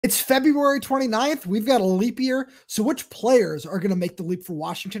It's February 29th. We've got a leap year. So which players are going to make the leap for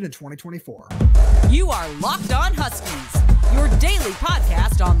Washington in 2024? You are Locked On Huskies, your daily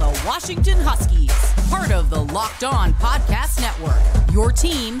podcast on the Washington Huskies. Part of the Locked On Podcast Network, your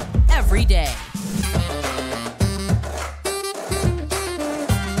team every day.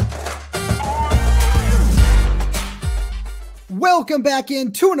 Welcome back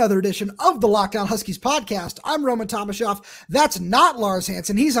into another edition of the Locked On Huskies podcast. I'm Roman Tomashoff. That's not Lars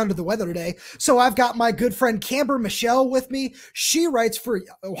Hansen. He's under the weather today. So I've got my good friend Camber Michelle with me. She writes for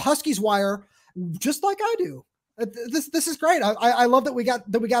Huskies Wire, just like I do. This is great. I love that we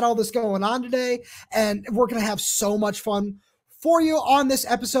got all this going on today, and we're going to have so much fun for you on this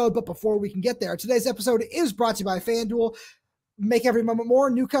episode. But before we can get there, today's episode is brought to you by FanDuel. Make every moment more.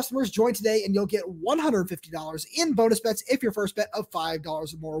 New customers join today and you'll get $150 in bonus bets if your first bet of $5 or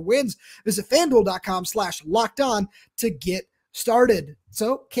more wins. Visit FanDuel.com/lockedon to get started.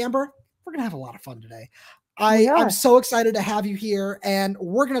 So, Camber, we're going to have a lot of fun today. I'm so excited to have you here, and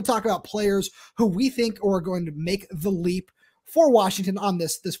we're going to talk about players who we think are going to make the leap for Washington on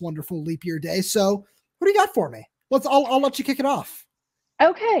this wonderful leap year day. So, what do you got for me? I'll let you kick it off.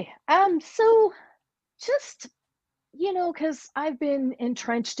 Okay. So just because I've been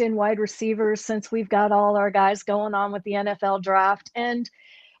entrenched in wide receivers since we've got all our guys going on with the NFL draft. And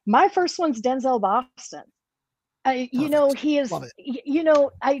my first one's Denzel Boston. He is,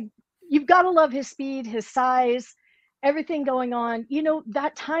 you've got to love his speed, his size, everything going on.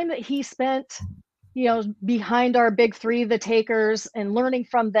 That time that he spent, behind our big three, the takers, and learning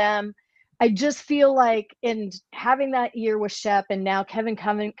from them. I just feel like in having that year with Shep and now Kevin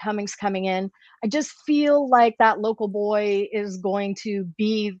Cummings coming in, I just feel like that local boy is going to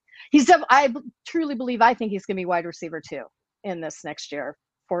be, I truly believe, I think he's going to be wide receiver too in this next year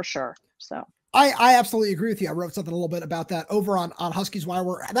for sure. So I absolutely agree with you. I wrote something a little bit about that over on Huskies Wire,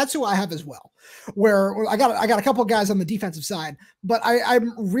 where that's who I have as well, where I got a couple of guys on the defensive side, but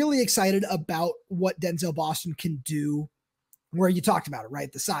I'm really excited about what Denzel Boston can do. Where you talked about it, right?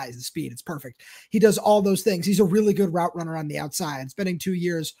 The size, the speed, it's perfect. He does all those things. He's a really good route runner on the outside. Spending 2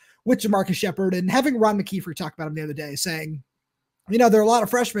 years with Jamarcus Shepard and having Ron McKeefer talk about him the other day, saying, there are a lot of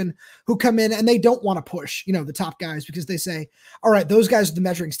freshmen who come in and they don't want to push, the top guys, because they say, all right, those guys are the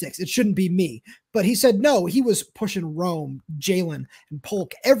measuring sticks. It shouldn't be me. But he said, no, he was pushing Rome, Jalen, and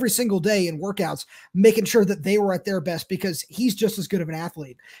Polk every single day in workouts, making sure that they were at their best because he's just as good of an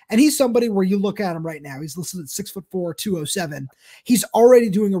athlete. And he's somebody where you look at him right now, he's listed at 6'4", 207. He's already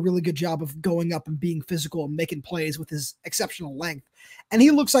doing a really good job of going up and being physical and making plays with his exceptional length. And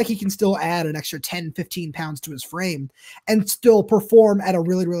he looks like he can still add an extra 10, 15 pounds to his frame and still perform at a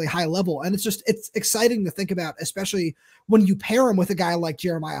really, really high level. And it's exciting to think about, especially when you pair him with a guy like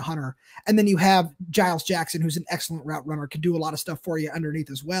Jeremiah Hunter. And then you have Giles Jackson, who's an excellent route runner, can do a lot of stuff for you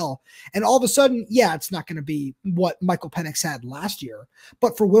underneath as well. And all of a sudden, it's not going to be what Michael Penix had last year.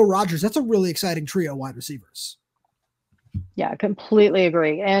 But for Will Rogers, that's a really exciting trio of wide receivers. Yeah, completely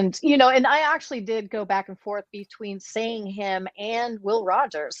agree. And, and I actually did go back and forth between saying him and Will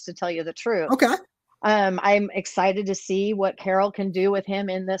Rogers, to tell you the truth. Okay. I'm excited to see what Carroll can do with him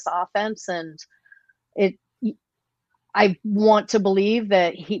in this offense. And I want to believe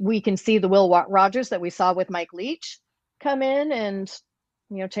that we can see the Will Rogers that we saw with Mike Leach come in and,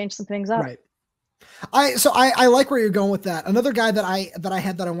 change some things up. Right. I like where you're going with that. Another guy that I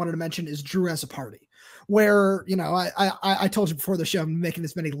wanted to mention is Drew Azzopardi, where, I told you before the show, I'm making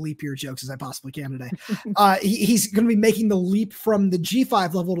as many leap year jokes as I possibly can today. He's going to be making the leap from the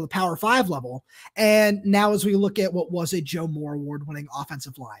G5 level to the Power 5 level. And now as we look at what was a Joe Moore award-winning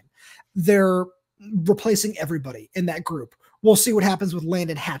offensive line, they're replacing everybody in that group. We'll see what happens with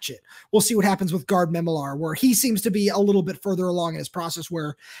Landon Hatchett. We'll see what happens with Guard Memelar, where he seems to be a little bit further along in his process,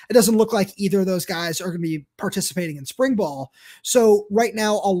 where it doesn't look like either of those guys are going to be participating in spring ball. So right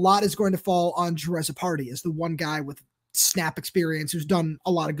now, a lot is going to fall on Drew Azzopardi as the one guy with snap experience who's done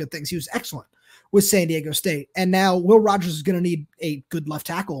a lot of good things. He was excellent with San Diego State. And now Will Rogers is going to need a good left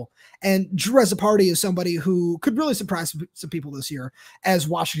tackle. And Drew Azzopardi is somebody who could really surprise some people this year as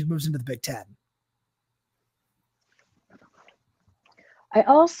Washington moves into the Big Ten. I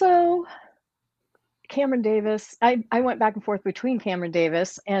also, Cameron Davis, I went back and forth between Cameron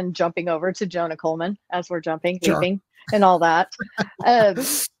Davis and jumping over to Jonah Coleman as we're jumping, leaping, and all that.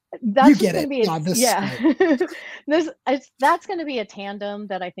 That's you get it. That's going to be a tandem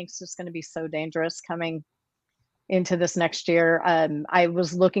that I think is just going to be so dangerous coming into this next year. I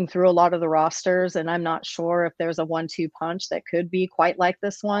was looking through a lot of the rosters, and I'm not sure if there's a 1-2 punch that could be quite like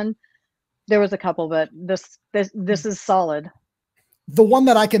this one. There was a couple, but this is solid. The one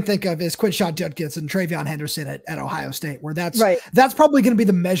that I can think of is Quinshon Judkins and Travion Henderson at Ohio State, where that's probably going to be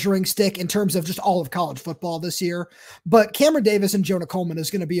the measuring stick in terms of just all of college football this year. But Cameron Davis and Jonah Coleman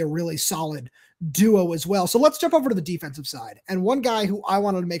is going to be a really solid duo as well. So let's jump over to the defensive side. And one guy who I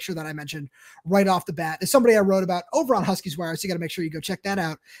wanted to make sure that I mentioned right off the bat is somebody I wrote about over on Huskies Wire, so you got to make sure you go check that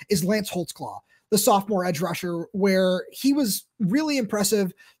out, is Lance Holtzclaw, the sophomore edge rusher, where he was really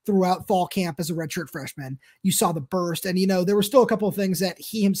impressive throughout fall camp as a redshirt freshman. You saw the burst, and there were still a couple of things that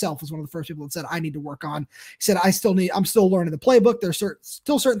he himself was one of the first people that said, I need to work on. He said, I'm still learning the playbook. There's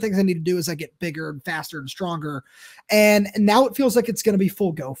still certain things I need to do as I get bigger and faster and stronger. And now it feels like it's going to be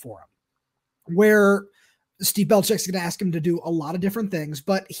full go for him, where Steve Belichick's going to ask him to do a lot of different things,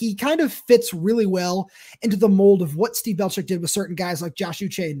 but he kind of fits really well into the mold of what Steve Belichick did with certain guys like Josh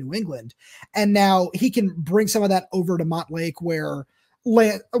Uche in New England. And now he can bring some of that over to Montlake, where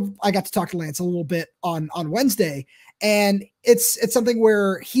I got to talk to Lance a little bit on Wednesday, and it's something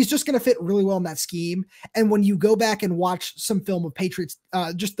where he's just going to fit really well in that scheme. And when you go back and watch some film of Patriots,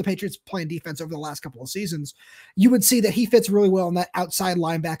 just the Patriots playing defense over the last couple of seasons, you would see that he fits really well in that outside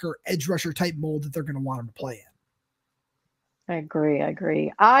linebacker, edge rusher type mold that they're going to want him to play in. I agree.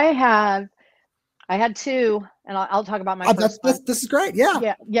 I had two, and I'll talk about my first one. This is great.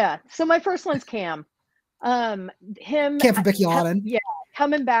 Yeah. So my first one's Cam. Cam from Bickey-Laden. Yeah,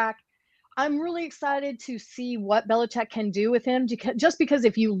 coming back. I'm really excited to see what Belichick can do with him, just because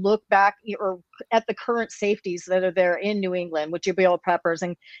if you look back or at the current safeties that are there in New England, with Jabril Peppers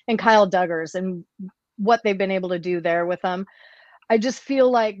and Kyle Duggars, and what they've been able to do there with them, I just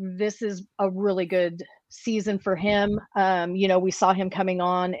feel like this is a really good season for him. We saw him coming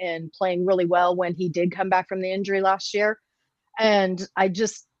on and playing really well when he did come back from the injury last year. And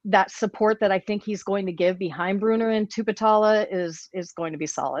that support that I think he's going to give behind Bruner and Tupatala is going to be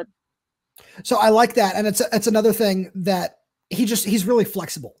solid. So I like that. And it's another thing that he's really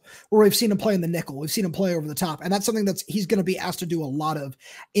flexible, where we've seen him play in the nickel. We've seen him play over the top. And that's something he's going to be asked to do a lot of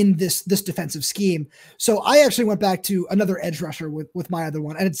in this defensive scheme. So I actually went back to another edge rusher with my other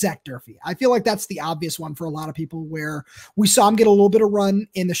one, and it's Zach Durfee. I feel like that's the obvious one for a lot of people, where we saw him get a little bit of run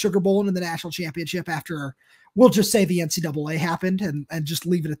in the Sugar Bowl and in the national championship after, we'll just say, the NCAA happened and just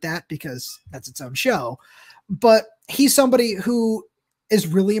leave it at that, because that's its own show. But he's somebody who is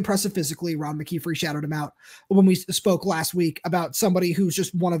really impressive physically. Ron McKeefery shouted him out when we spoke last week about somebody who's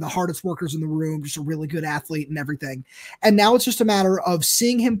just one of the hardest workers in the room, just a really good athlete and everything. And now it's just a matter of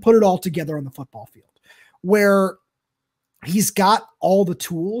seeing him put it all together on the football field, where he's got all the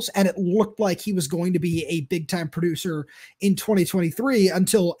tools, and it looked like he was going to be a big time producer in 2023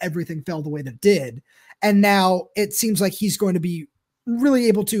 until everything fell the way that it did. And now it seems like he's going to be really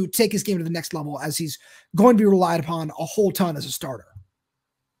able to take his game to the next level, as he's going to be relied upon a whole ton as a starter.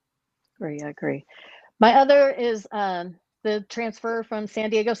 I agree. My other is the transfer from San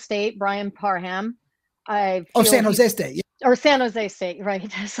Diego State, Brian Parham. San Jose State. Yeah. Or San Jose State,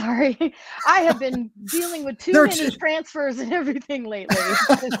 right. Sorry. I have been dealing with too many transfers and everything lately.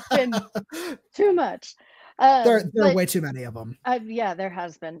 It's been too much. There are way too many of them. Yeah, there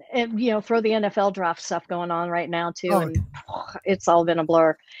has been. And, throw the NFL draft stuff going on right now too. And it's all been a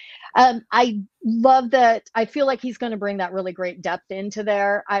blur. I love that. I feel like he's going to bring that really great depth into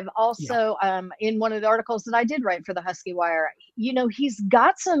there. I've also, in one of the articles that I did write for the Husky Wire, he's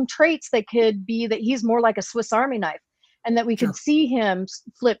got some traits that could be that he's more like a Swiss Army knife, and that we could see him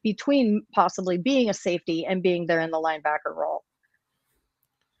flip between possibly being a safety and being there in the linebacker role.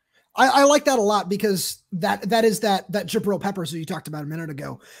 I like that a lot, because that is that Jabril Peppers who you talked about a minute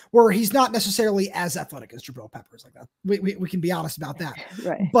ago, where he's not necessarily as athletic as Jabril Peppers. Like that, we can be honest about that.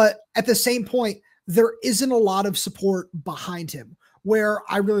 Right. But at the same point, there isn't a lot of support behind him, where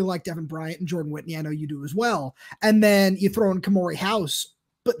I really like Devin Bryant and Jordan Whitney. I know you do as well. And then you throw in Kamori House,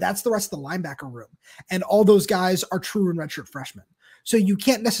 but that's the rest of the linebacker room. And all those guys are true and redshirt freshmen. So you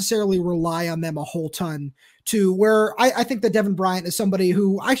can't necessarily rely on them a whole ton, to where I think that Devin Bryant is somebody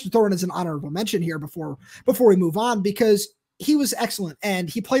who I should throw in as an honorable mention here before we move on, because he was excellent and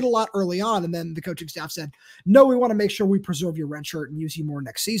he played a lot early on. And then the coaching staff said, no, we want to make sure we preserve your red shirt and use you more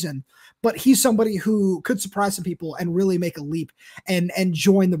next season. But he's somebody who could surprise some people and really make a leap and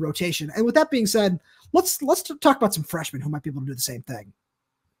join the rotation. And with that being said, let's talk about some freshmen who might be able to do the same thing.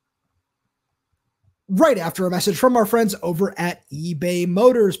 Right after a message from our friends over at eBay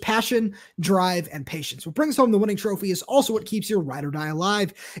Motors. Passion, drive, and patience. What brings home the winning trophy is also what keeps your ride or die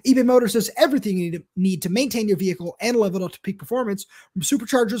alive. eBay Motors does everything you need to maintain your vehicle and level it up to peak performance, from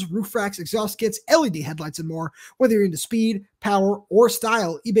superchargers, roof racks, exhaust kits, LED headlights, and more. Whether you're into speed, power, or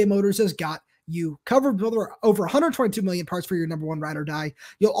style, eBay Motors has got you. Covered with over 122 million parts for your number one ride or die.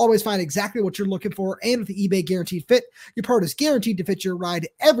 You'll always find exactly what you're looking for. And with the eBay Guaranteed Fit, your part is guaranteed to fit your ride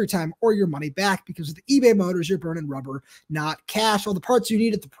every time or your money back, because with the eBay Motors, you're burning rubber, not cash. All the parts you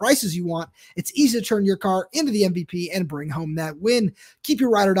need at the prices you want. It's easy to turn your car into the MVP and bring home that win. Keep your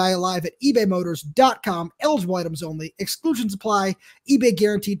ride or die alive at ebaymotors.com. Eligible items only. Exclusions apply. eBay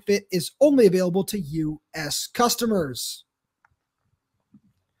Guaranteed Fit is only available to U.S. customers.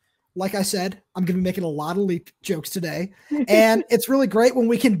 Like I said, I'm going to be making a lot of leap jokes today. And it's really great when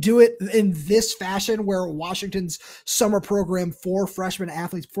we can do it in this fashion, where Washington's summer program for freshman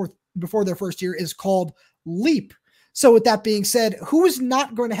athletes before their first year is called LEAP. So with that being said, who is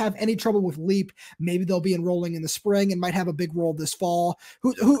not going to have any trouble with LEAP? Maybe they'll be enrolling in the spring and might have a big role this fall.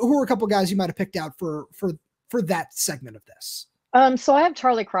 Who are a couple guys you might have picked out for that segment of this? So I have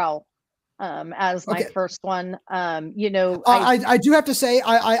Charlie Crowell as my first one. I do have to say,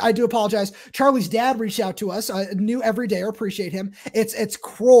 I do apologize. Charlie's dad reached out to us. New every day, appreciate him. It's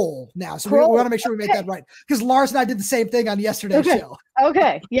Kroll now. So we want to make sure we make that right, because Lars and I did the same thing on yesterday's show.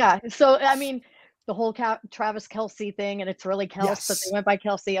 Okay. Yeah. So, I mean, the whole Travis Kelce thing, and it's really Kels, but they went by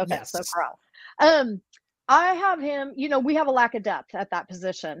Kelce. Okay. Yes. So Crowell. I have him, we have a lack of depth at that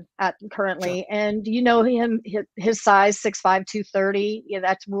position currently. Sure. And, his size, 6'5", 230,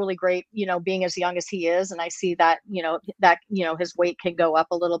 that's really great, being as young as he is. And I see that, his weight can go up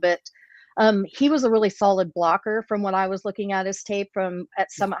a little bit. He was a really solid blocker from what I was looking at his tape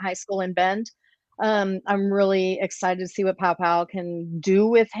at Summit High School in Bend. I'm really excited to see what Pow can do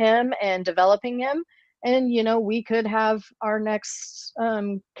with him and developing him. And, we could have our next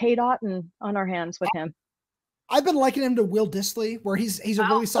Cade Otten on our hands with him. I've been liking him to Will Dissly, where he's a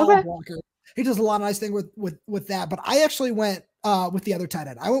really solid blocker. He does a lot of nice things with that. But I actually went with the other tight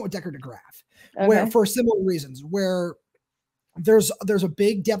end. I went with Decker DeGraaf, where for similar reasons, where there's a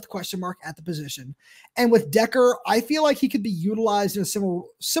big depth question mark at the position. And with Decker, I feel like he could be utilized in a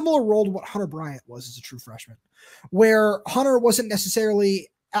similar role to what Hunter Bryant was as a true freshman, where Hunter wasn't necessarily.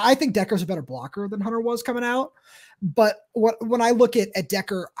 I think Decker's a better blocker than Hunter was coming out. But when I look at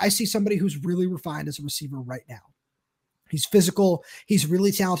Decker, I see somebody who's really refined as a receiver right now. He's physical. He's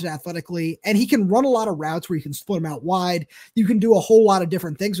really talented athletically, and he can run a lot of routes where you can split him out wide. You can do a whole lot of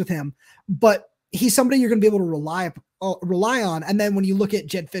different things with him, but he's somebody you're going to be able to rely on. And then when you look at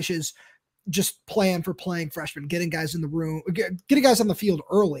Jedd Fisch's just plan for playing freshmen, getting guys in the room, getting guys on the field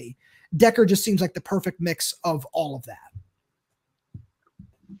early, Decker just seems like the perfect mix of all of that.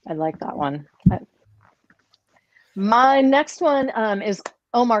 I like that one. My next one is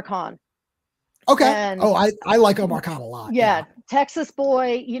Omar Khan. Okay. I like Omar Khan a lot. Yeah. Texas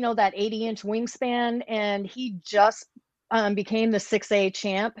boy, that 80-inch wingspan, and he just became the 6A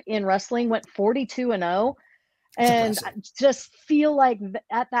champ in wrestling, went 42-0. And I just feel like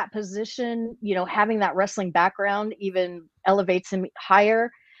at that position, having that wrestling background even elevates him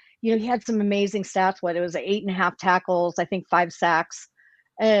higher. He had some amazing stats. It was 8.5 tackles, I think 5 sacks.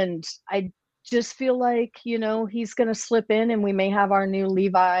 And I just feel like, he's going to slip in, and we may have our new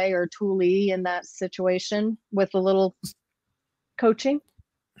Levi or Thule in that situation with a little coaching.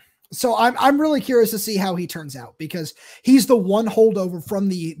 So I'm really curious to see how he turns out, because he's the one holdover from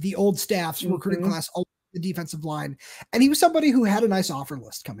the old staff's recruiting class, the defensive line. And he was somebody who had a nice offer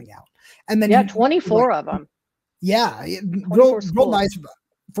list coming out. And then 24 of them. Yeah. Real nice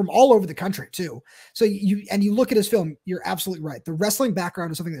from all over the country too. So you look at his film, you're absolutely right. The wrestling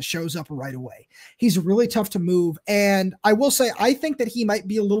background is something that shows up right away. He's really tough to move. And I will say, I think that he might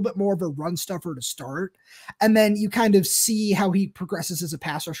be a little bit more of a run stuffer to start. And then you kind of see how he progresses as a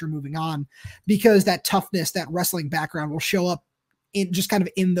pass rusher moving on, because that toughness, that wrestling background will show up in just kind of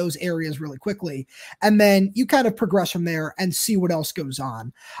in those areas really quickly. And then you kind of progress from there and see what else goes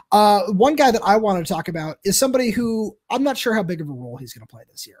on. One guy that I want to talk about is somebody who I'm not sure how big of a role he's going to play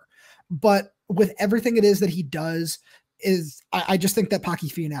this year, but with everything it is that he does, I just think that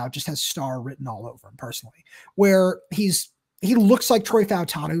Paki Finau just has star written all over him personally, where he looks like Troy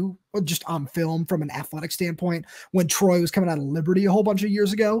Fautanu just on film from an athletic standpoint when Troy was coming out of Liberty a whole bunch of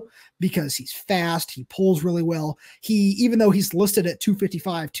years ago, because he's fast. He pulls really well. Even though he's listed at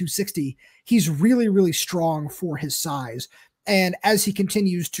 255, 260, he's really, really strong for his size. And as he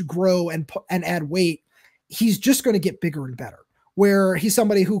continues to grow and add weight, he's just going to get bigger and better, where he's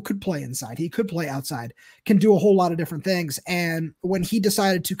somebody who could play inside, he could play outside, can do a whole lot of different things. And when he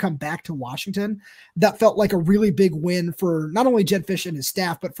decided to come back to Washington, that felt like a really big win for not only Jedd Fisch and his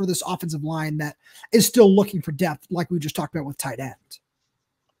staff, but for this offensive line that is still looking for depth, like we just talked about with tight end.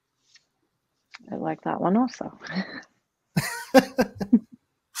 I like that one also.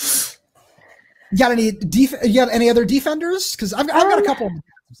 You got any other defenders? Because I've got a couple on the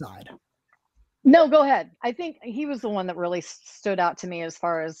defensive side. No, go ahead. I think he was the one that really stood out to me as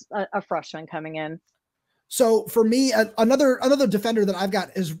far as a freshman coming in. So for me, another defender that I've got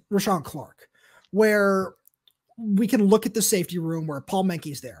is Rahshawn Clark, where we can look at the safety room where Paul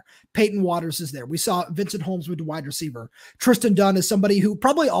Menke's there. Peyton Waters is there. We saw Vincent Holmes with the wide receiver. Tristan Dunn is somebody who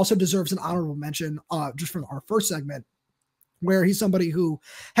probably also deserves an honorable mention just from our first segment, where he's somebody who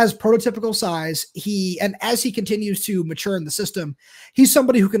has prototypical size. And as he continues to mature in the system, he's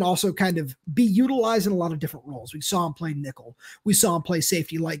somebody who can also kind of be utilized in a lot of different roles. We saw him play nickel. We saw him play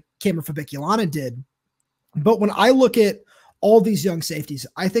safety like Camber did. But when I look at all these young safeties,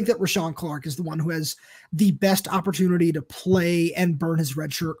 I think that Rahshawn Clark is the one who has the best opportunity to play and burn his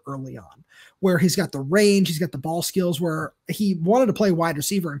red shirt early on, where he's got the range, he's got the ball skills, where he wanted to play wide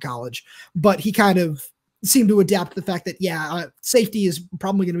receiver in college, but he kind of seemed to adapt to the fact that, safety is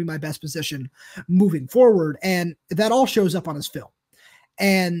probably going to be my best position moving forward. And that all shows up on his film.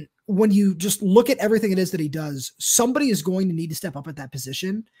 And when you just look at everything it is that he does, somebody is going to need to step up at that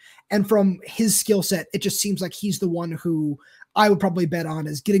position. And from his skill set, it just seems like he's the one who I would probably bet on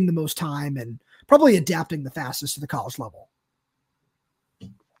as getting the most time and probably adapting the fastest to the college level.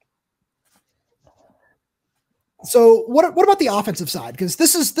 So what about the offensive side? Because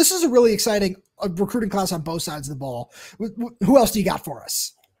this is a really exciting recruiting class on both sides of the ball. Who else do you got for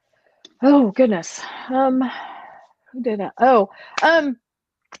us? Oh goodness. Who did it?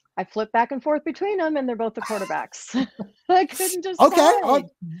 I flip back and forth between them, and they're both the quarterbacks. I couldn't decide. Okay,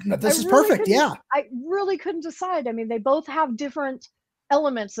 this is perfect. Yeah, I really couldn't decide. I mean, they both have different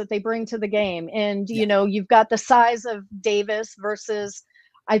elements that they bring to the game, and you know, you've got the size of Davis versus,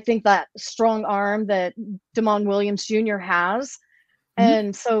 I think, that strong arm that Demond Williams Jr. has,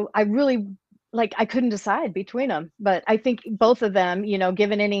 and so I really I couldn't decide between them. But I think both of them, you know,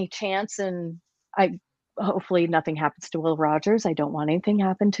 given any chance, and hopefully nothing happens to Will Rogers. I don't want anything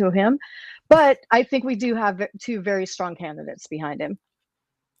happen to him, but I think we do have two very strong candidates behind him.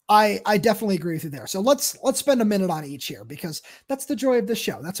 I definitely agree with you there. So let's spend a minute on each here, because that's the joy of this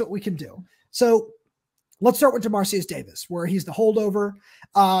show. That's what we can do. So let's start with DeMarcius Davis, where he's the holdover,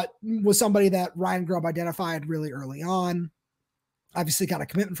 was somebody that Ryan Grubb identified really early on. Obviously got a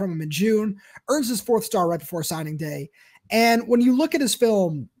commitment from him in June, earns his 4th star right before signing day. And when you look at his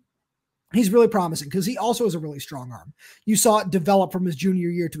film, he's really promising because he also has a really strong arm. You saw it develop from his junior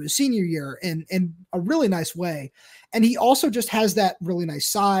year to his senior year in a really nice way. And he also just has that really nice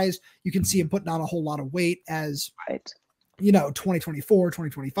size. You can see him putting on a whole lot of weight as, 2024,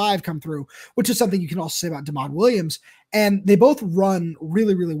 2025 come through, which is something you can also say about Demond Williams. And they both run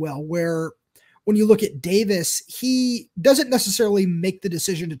really, really well, where when you look at Davis, he doesn't necessarily make the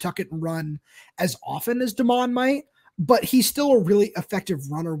decision to tuck it and run as often as Demond might, but he's still a really effective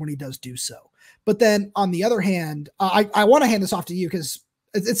runner when he does do so. But then on the other hand, I want to hand this off to you because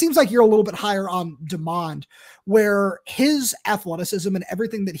it seems like you're a little bit higher on Demond, where his athleticism and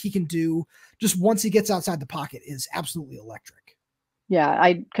everything that he can do just once he gets outside the pocket is absolutely electric. Yeah,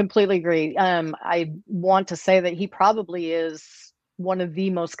 I completely agree. I want to say that he probably is one of the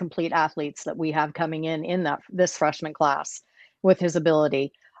most complete athletes that we have coming in this freshman class with his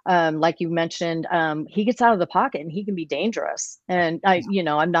ability. Like you mentioned, he gets out of the pocket and he can be dangerous. And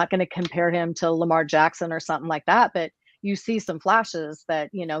I'm not going to compare him to Lamar Jackson or something like that, but you see some flashes that,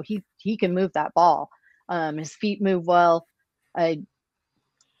 he can move that ball. His feet move well. I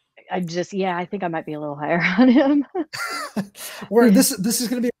think I might be a little higher on him. Where this is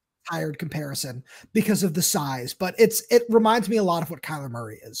going to be a tired comparison because of the size, but it reminds me a lot of what Kyler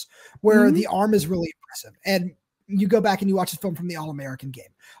Murray is, where the arm is really impressive. And you go back and you watch the film from the All-American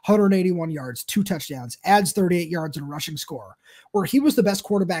game, 181 yards, 2 touchdowns, adds 38 yards in a rushing score, where he was the best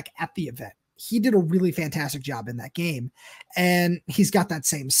quarterback at the event. He did a really fantastic job in that game. And he's got that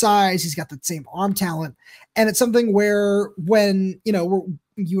same size. He's got that same arm talent. And it's something where when,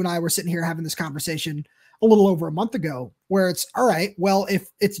 you and I were sitting here having this conversation a little over a month ago, where it's all right, well, if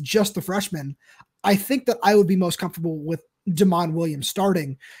it's just the freshman, I think that I would be most comfortable with Demond Williams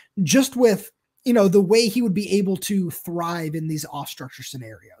starting, just with the way he would be able to thrive in these off-structure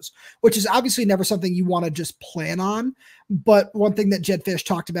scenarios, which is obviously never something you want to just plan on. But one thing that Jedd Fisch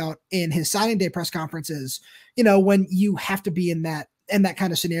talked about in his signing day press conference is, when you have to be in that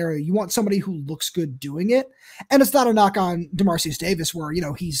kind of scenario, you want somebody who looks good doing it. And it's not a knock on DeMarcius Davis, where,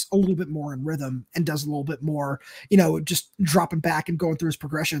 he's a little bit more in rhythm and does a little bit more, just dropping back and going through his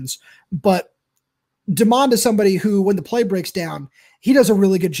progressions. But Demond is somebody who, when the play breaks down, he does a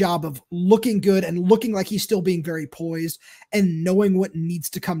really good job of looking good and looking like he's still being very poised and knowing what needs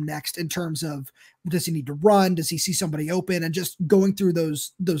to come next in terms of, does he need to run? Does he see somebody open? And just going through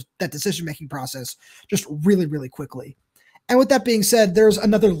that decision-making process just really, really quickly. And with that being said, there's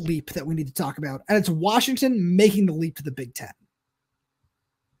another leap that we need to talk about, and it's Washington making the leap to the Big Ten.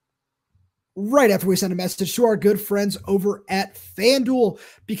 Right after we send a message to our good friends over at FanDuel,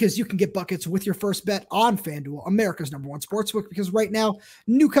 because you can get buckets with your first bet on FanDuel, America's #1 sportsbook, because right now,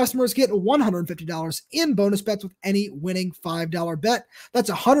 new customers get $150 in bonus bets with any winning $5 bet. That's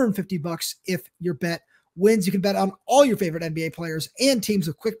 $150 if your bet wins. You can bet on all your favorite NBA players and teams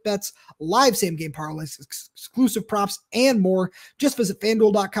with quick bets, live same-game parlays, exclusive props, and more. Just visit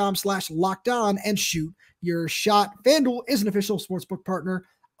FanDuel.com/lockedon and shoot your shot. FanDuel is an official sportsbook partner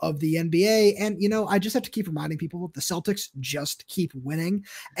of the NBA. And, I just have to keep reminding people that the Celtics just keep winning.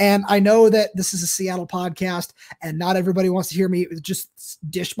 And I know that this is a Seattle podcast and not everybody wants to hear me just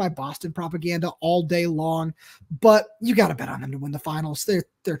dish my Boston propaganda all day long, but you got to bet on them to win the finals. They're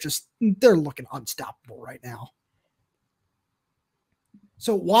looking unstoppable right now.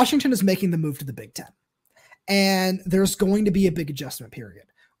 So Washington is making the move to the Big Ten, and there's going to be a big adjustment period.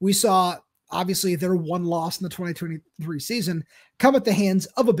 We saw obviously their one loss in the 2023 season come at the hands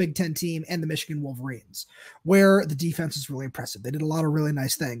of a Big Ten team and the Michigan Wolverines, where the defense is really impressive. They did a lot of really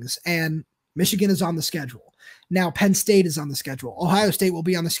nice things, and Michigan is on the schedule. Now Penn State is on the schedule. Ohio State will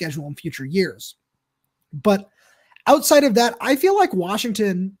be on the schedule in future years. But outside of that, I feel like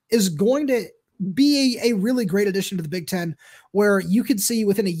Washington is going to be a really great addition to the Big Ten, where you could see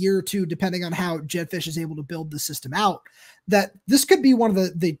within a year or two, depending on how Jedd Fisch is able to build the system out, that this could be one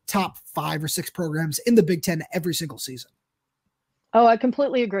of the top 5 or 6 programs in the Big Ten every single season. Oh, I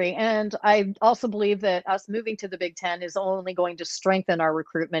completely agree. And I also believe that us moving to the Big Ten is only going to strengthen our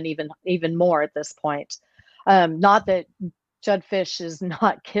recruitment even more at this point. Not that Jedd Fisch is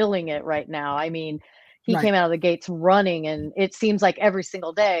not killing it right now. I mean, he came out of the gates running, and it seems like every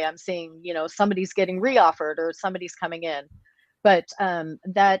single day I'm seeing, somebody's getting reoffered or somebody's coming in. But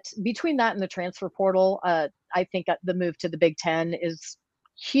that between that and the transfer portal, I think the move to the Big Ten is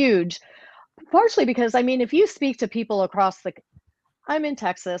huge, partially because, if you speak to people across I'm in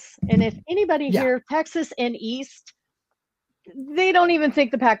Texas, and if anybody here, Texas and East, they don't even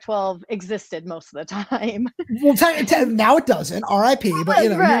think the Pac-12 existed most of the time. Well, now it doesn't, RIP, but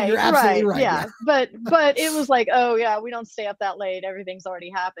you're absolutely right. Yeah. But it was like, oh yeah, we don't stay up that late. Everything's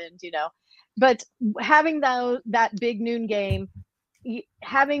already happened, But having that big noon game,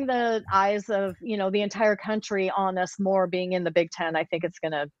 having the eyes of, the entire country on us more being in the Big Ten, I think it's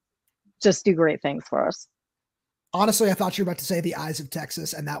going to just do great things for us. Honestly, I thought you were about to say the eyes of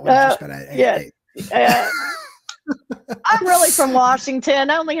Texas, and that would have just been I'm really from Washington.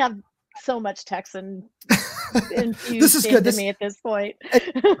 I only have so much Texan infused into me at this point.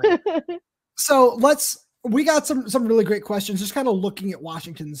 So we got some really great questions, just kind of looking at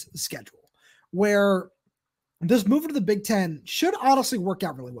Washington's schedule, where this move to the Big Ten should honestly work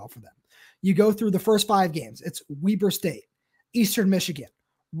out really well for them. You go through the first 5 games. It's Weber State, Eastern Michigan,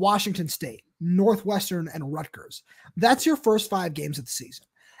 Washington State, Northwestern, and Rutgers. That's your first 5 games of the season.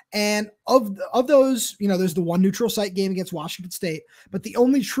 And of those, there's the one neutral site game against Washington State, but the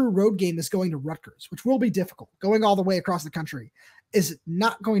only true road game is going to Rutgers, which will be difficult. Going all the way across the country is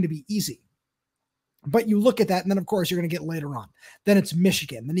not going to be easy. But you look at that, and then, of course, you're going to get later on. Then it's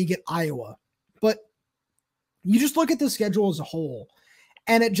Michigan. Then you get Iowa. But you just look at the schedule as a whole,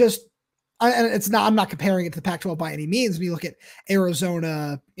 and I'm not comparing it to the Pac-12 by any means. When you look at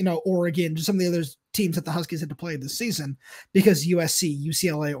Arizona, Oregon, just some of the other teams that the Huskies had to play this season, because USC,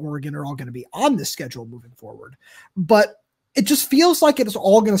 UCLA, Oregon are all going to be on this schedule moving forward. But it just feels like it's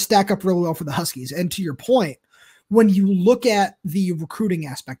all going to stack up really well for the Huskies. And to your point, when you look at the recruiting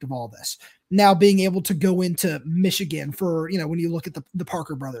aspect of all this, now being able to go into Michigan for, when you look at the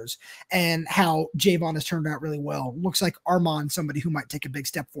Parker brothers and how Javon has turned out really well, looks like Armand, somebody who might take a big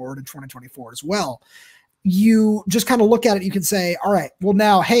step forward in 2024 as well. You just kind of look at it, you can say, all right, well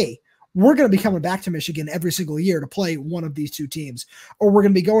now, hey, we're going to be coming back to Michigan every single year to play one of these 2 teams, or we're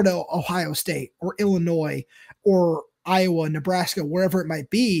going to be going to Ohio State or Illinois or Iowa, Nebraska, wherever it might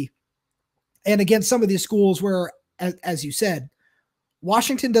be. And against some of these schools where, as you said,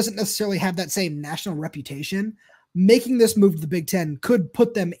 Washington doesn't necessarily have that same national reputation, making this move to the Big Ten could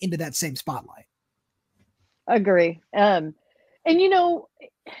put them into that same spotlight. Agree.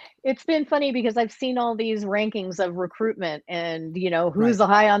 It's been funny because I've seen all these rankings of recruitment and, who's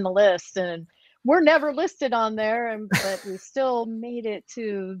high on the list, and we're never listed on there, but we still made it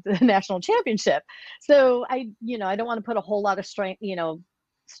to the national championship. So I don't want to put a whole lot of strength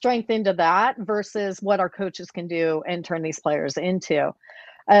into that versus what our coaches can do and turn these players into.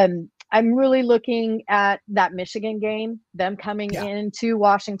 I'm really looking at that Michigan game, them coming into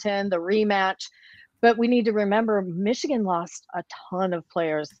Washington, the rematch. But we need to remember Michigan lost a ton of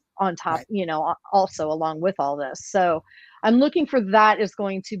players on top, also along with all this. So I'm looking for that is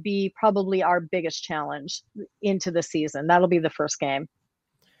going to be probably our biggest challenge into the season. That'll be the first game.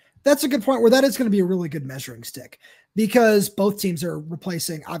 That's a good point, where that is going to be a really good measuring stick, because both teams are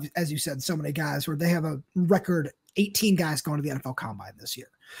replacing, as you said, so many guys, where they have a record 18 guys going to the NFL Combine this year.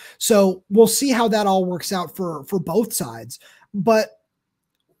 So we'll see how that all works out for both sides. But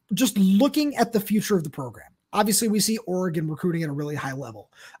just looking at the future of the program, obviously we see Oregon recruiting at a really high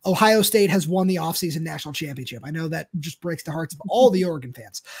level. Ohio State has won the offseason national championship. I know that just breaks the hearts of all the Oregon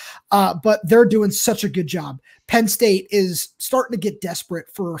fans, but they're doing such a good job. Penn State is starting to get desperate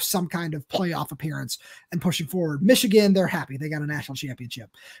for some kind of playoff appearance and pushing forward. Michigan, they're happy. They got a national championship.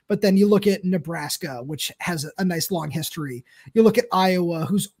 But then you look at Nebraska, which has a nice long history. You look at Iowa,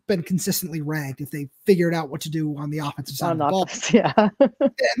 who's been consistently ranked. If they figured out what to do on the offensive side of the ball, yeah.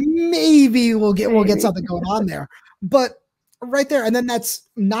 maybe we'll get something going on there. But right there, and then that's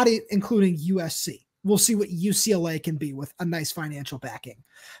not including USC. We'll see what UCLA can be with a nice financial backing.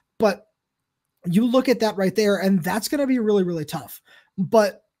 But you look at that right there, and that's going to be really, really tough.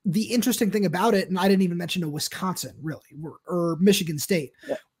 But the interesting thing about it, and I didn't even mention a Wisconsin, really, or Michigan State,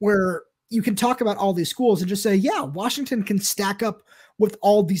 where you can talk about all these schools and just say, yeah, Washington can stack up with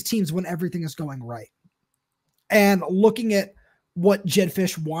all these teams when everything is going right. And looking at what Jedd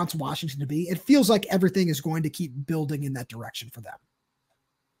Fisch wants Washington to be, it feels like everything is going to keep building in that direction for them.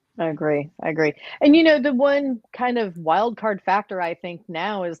 I agree. And, the one kind of wild card factor, I think,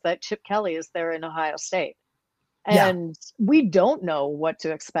 now is that Chip Kelly is there in Ohio State. And we don't know what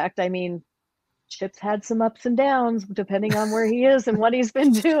to expect. I mean, Chip's had some ups and downs depending on where he is and what he's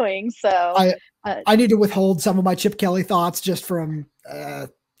been doing. So I need to withhold some of my Chip Kelly thoughts just from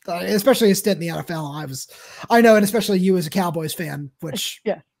especially his stint in the NFL. I know, and especially you as a Cowboys fan, which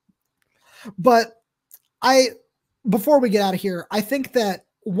but before we get out of here, I think that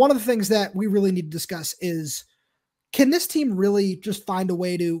one of the things that we really need to discuss is, can this team really just find a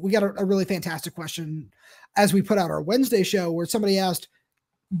way to, we got a really fantastic question as we put out our Wednesday show, where somebody asked,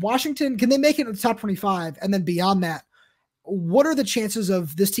 Washington, can they make it in the top 25? And then beyond that, what are the chances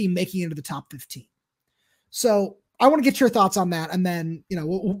of this team making it into the top 15? So I want to get your thoughts on that. And then,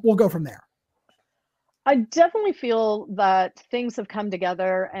 we'll go from there. I definitely feel that things have come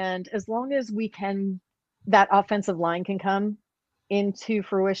together, and as long as that offensive line can come into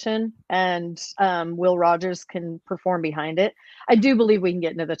fruition and Will Rogers can perform behind it, I do believe we can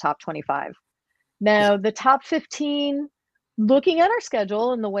get into the top 25. Now, the top 15, looking at our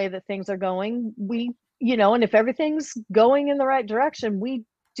schedule and the way that things are going, and if everything's going in the right direction, we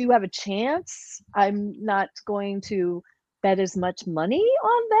do have a chance. I'm not going to bet as much money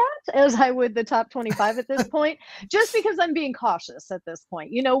on that as I would the top 25 at this point, just because I'm being cautious at this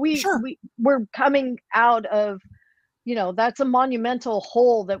point. We're coming out of, that's a monumental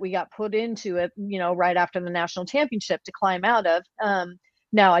hole that we got put into it, right after the national championship to climb out of.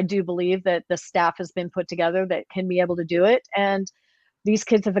 Now, I do believe that the staff has been put together that can be able to do it. And these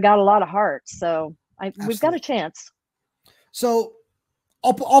kids have got a lot of heart. So we've got a chance. So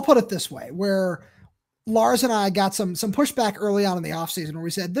I'll put it this way, where Lars and I got some pushback early on in the offseason where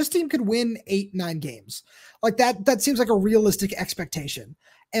we said this team could win 8-9 games. Like that seems like a realistic expectation.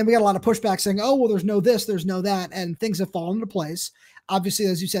 And we got a lot of pushback saying, oh, well, there's no this, there's no that. And things have fallen into place. Obviously,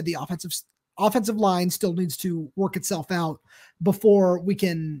 as you said, the offensive line still needs to work itself out before we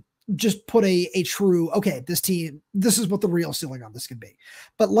can just put a true, okay, this team, this is what the real ceiling on this could be.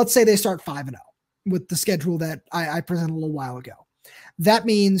 But let's say they start 5-0 with the schedule that I presented a little while ago. That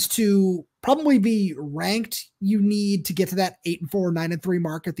means to probably be ranked, you need to get to that 8-4, 9-3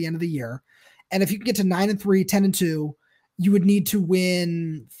 mark at the end of the year. And if you can get to 9-3, 10-2, you would need to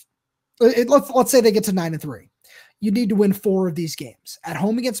win. Let's say they get to 9-3. You need to win 4 of these games: at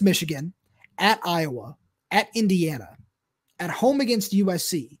home against Michigan, at Iowa, at Indiana, at home against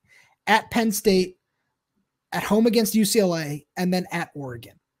USC, at Penn State, at home against UCLA, and then at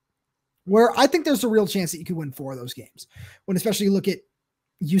Oregon, where I think there's a real chance that you could win 4 of those games. When especially you look at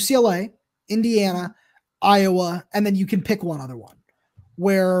UCLA, Indiana, Iowa, and then you can pick one other one,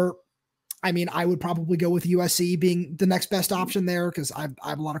 where, I mean, I would probably go with USC being the next best option there, because I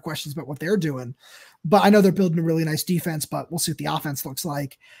have a lot of questions about what they're doing. But I know they're building a really nice defense, but we'll see what the offense looks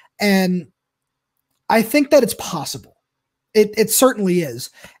like. And I think that it's possible. It certainly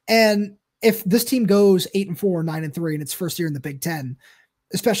is. And if this team goes 8-4, 9-3 in its first year in the Big Ten,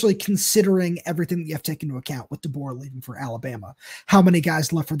 especially considering everything that you have to take into account with DeBoer leaving for Alabama, how many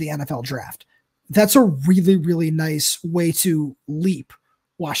guys left for the NFL draft, that's a really, really nice way to leap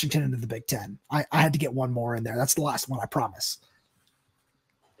Washington into the Big Ten. I had to get one more in there. That's the last one, I promise.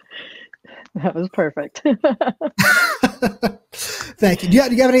 That was perfect. Thank you. Do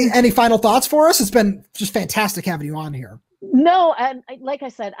you have any final thoughts for us? It's been just fantastic having you on here. No, and like I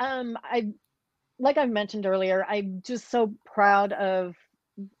said, like I've mentioned earlier, I'm just so proud of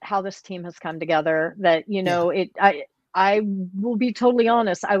how this team has come together that, you know, I will be totally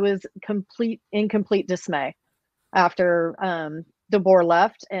honest. I was in complete dismay after DeBoer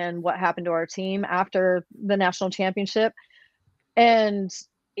left and what happened to our team after the national championship. And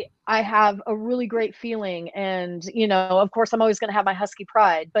I have a really great feeling. And, you know, of course, I'm always going to have my Husky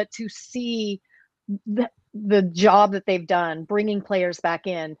pride, but to see the job that they've done, bringing players back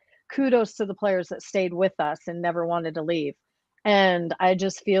in, kudos to the players that stayed with us and never wanted to leave. And I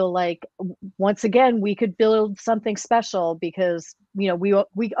just feel like once again, we could build something special because, you know,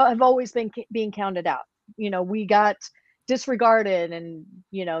 we have always been being counted out. You know, we got disregarded and,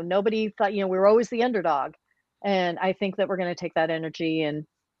 you know, nobody thought, you know, we were always the underdog. And I think that we're going to take that energy and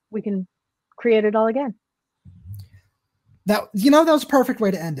we can create it all again. That, you know, that was a perfect way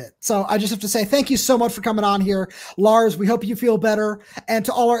to end it. So I just have to say thank you so much for coming on here. Lars, we hope you feel better. And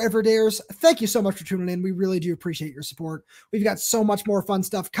to all our everydayers, thank you so much for tuning in. We really do appreciate your support. We've got so much more fun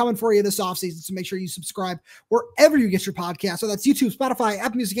stuff coming for you this offseason, so make sure you subscribe wherever you get your podcast. So that's YouTube, Spotify,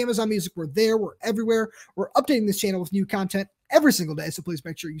 Apple Music, Amazon Music. We're there. We're everywhere. We're updating this channel with new content every single day. So please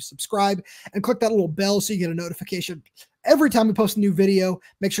make sure you subscribe and click that little bell so you get a notification every time we post a new video.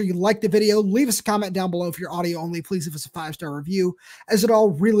 Make sure you like the video. Leave us a comment down below if you're audio only. Please leave us a 5-star review, as it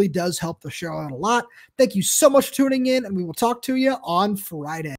all really does help the show out a lot. Thank you so much for tuning in, and we will talk to you on Friday.